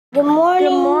Good morning.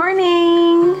 Good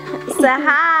morning. Say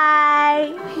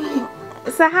hi.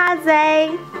 Say hi, Zay.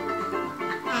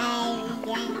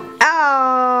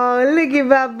 Oh, look at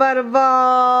my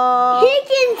butterball. He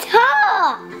can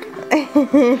talk.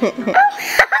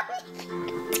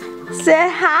 Say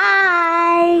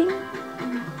hi.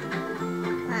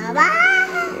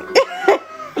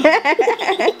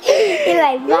 He's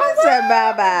like, bye. Say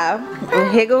bye-bye.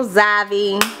 And here goes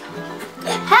Zavi.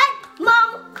 Hey,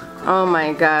 Mom. Oh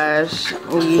my gosh.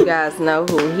 You guys know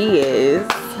who he is.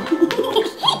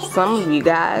 Some of you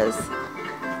guys.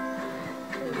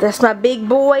 That's my big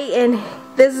boy, and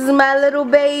this is my little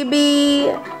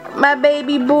baby. My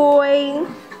baby boy.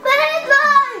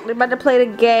 We're about to play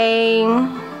the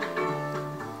game.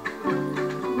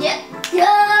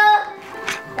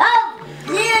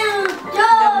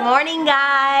 Good morning,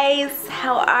 guys.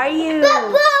 How are you?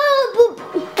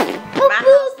 My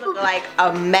house looks like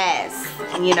a mess.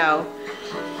 You know,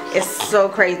 it's so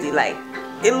crazy. Like,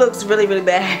 it looks really, really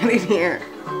bad in here.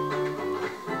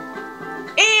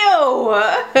 Ew!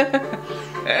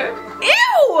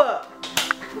 Ew!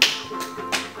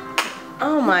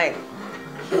 Oh my.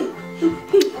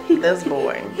 This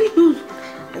boy.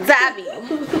 Zavi,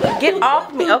 get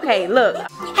off me. Okay, look.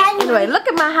 Anyway, look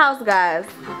at my house, guys.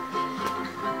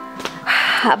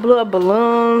 I blew up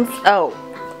balloons. Oh,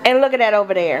 and look at that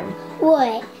over there.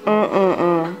 What?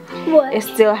 What? It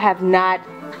still have not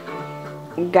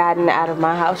gotten out of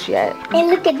my house yet. And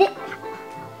look at it.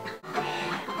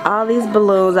 All these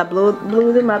balloons, I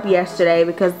blew them up yesterday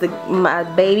because my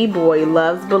baby boy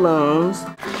loves balloons.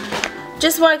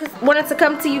 Just wanted to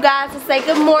come to you guys to say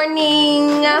good morning.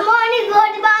 Good morning,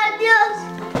 what about this?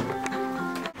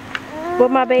 Well,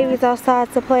 my baby's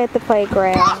outside to play at the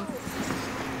playground.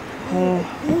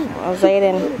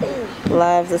 Zayden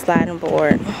loves the sliding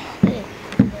board.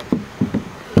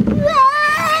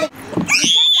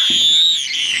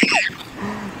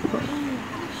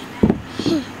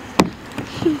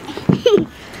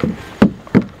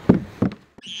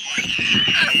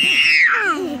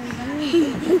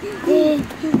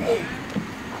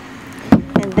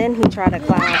 And then he tried to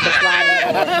climb up the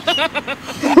sliding board.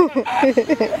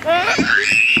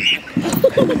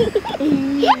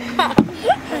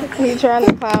 He trying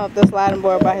to climb up the sliding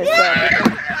board by himself.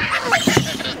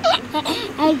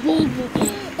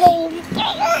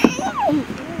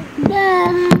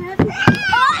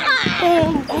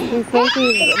 He thinks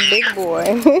he's a big boy.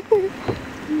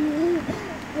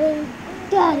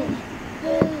 Got it.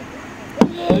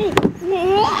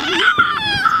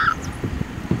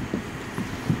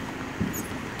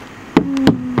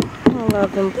 I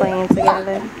love them playing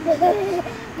together.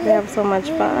 They have so much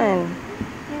fun.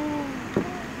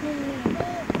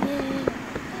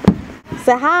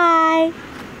 Say hi.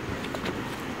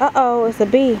 Uh-oh, it's a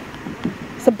bee.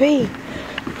 It's a bee.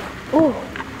 Ooh,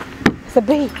 it's a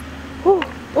bee. Ooh,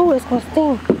 ooh, it's gonna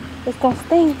sting. It's gonna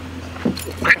sting.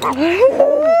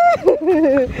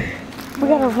 We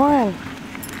gotta run.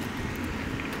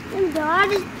 I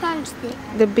just punched it.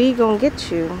 The bee gonna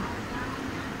get you.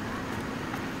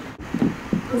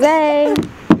 Zay.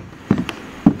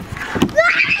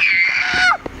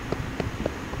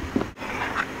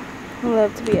 I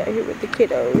love to be out here with the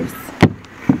kiddos.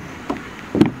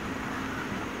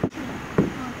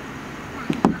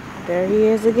 There he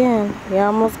is again. He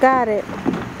almost got it.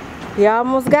 He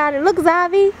almost got it. Look,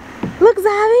 Zavi. Look,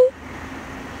 Zavi.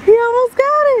 He almost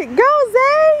got it. Go,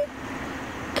 Zay.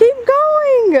 Keep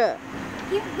going.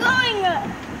 Keep going.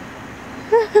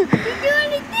 You're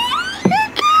doing it.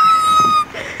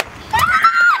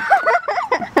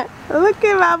 Look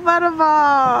at my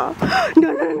butterball.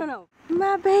 No, no, no, no.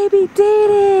 My baby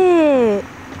did it.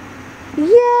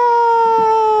 Yay.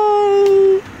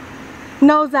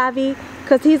 No, Zavi,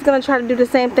 because he's going to try to do the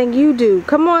same thing you do.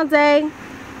 Come on, Zay.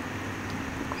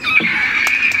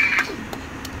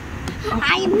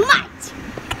 I might.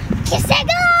 Kiss it,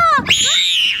 go.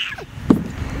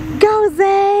 Go,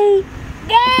 Zay.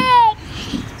 Go.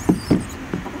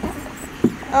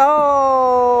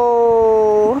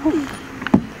 Oh.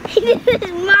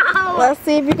 Mom. Let's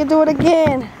see if you can do it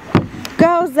again.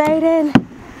 Go, Zayden.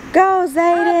 Go,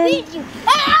 Zayden.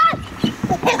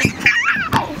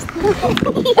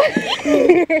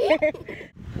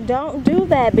 Don't do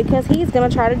that because he's going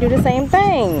to try to do the same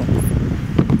thing.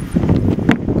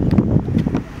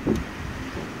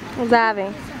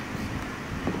 Zavi.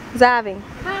 Zavi.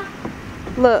 Huh?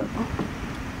 Look.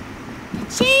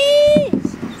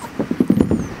 Cheese.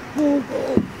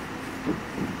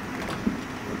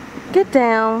 Get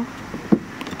down.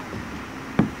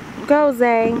 Go,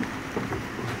 Zay.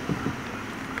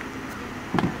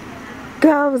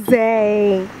 Go,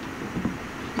 Zay.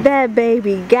 That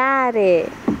baby got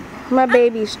it. My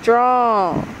baby's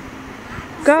strong.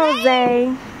 Go,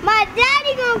 Zay. My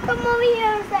daddy gonna come over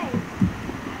here and say,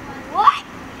 what?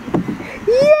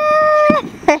 Yeah!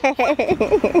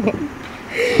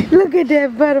 Look at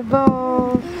that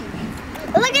butterball.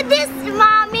 Look at this,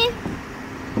 mommy.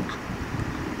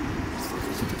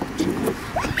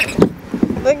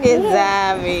 Look at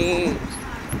Zavi.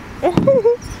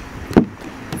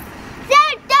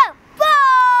 Set the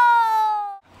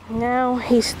ball. Now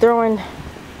he's throwing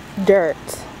dirt.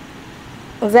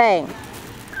 Zay.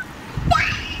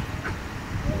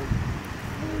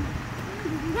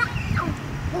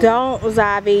 Don't,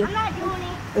 Zavi. I'm not doing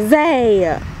it.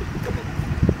 Zay.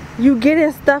 You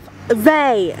getting stuff.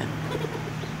 Zay.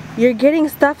 You're getting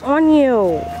stuff on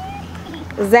you.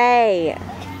 Zay.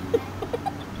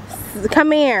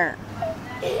 Come here.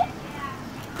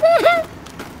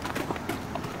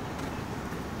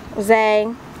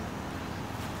 Zay.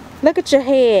 Look at your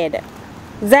head.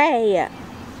 Zay.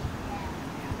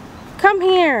 Come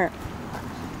here.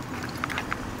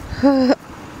 Oh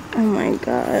my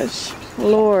gosh.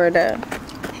 Lord. Now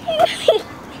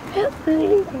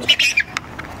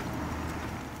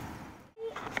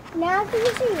can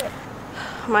you see it?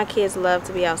 My kids love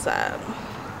to be outside.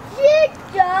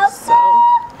 So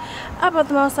I brought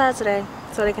them outside today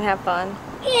so they can have fun.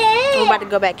 Yeah. We're about to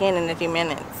go back in a few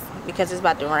minutes because it's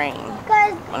about to rain.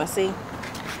 Wanna see?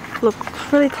 Look,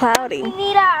 really cloudy. We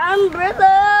need our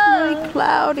umbrella. Really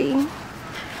cloudy.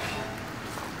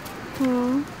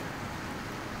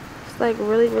 It's like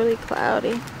really, really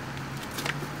cloudy.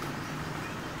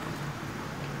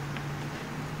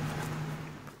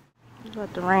 It's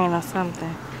about to rain or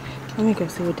something. Let me go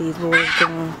see what these boys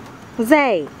doing.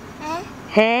 Zay. Huh?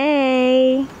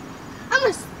 Hey. I'm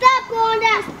gonna step on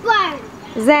that spider.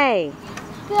 Zay.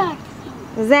 Good.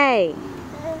 Zay.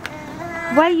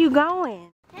 Where you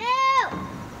going? Help!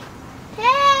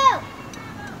 Help!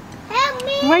 Help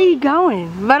me! Where you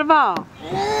going? Butterball.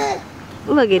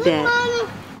 Look at that. Mama.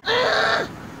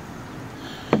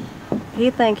 He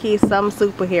think he's some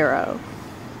superhero.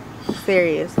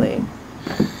 Seriously.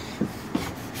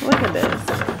 Look at this.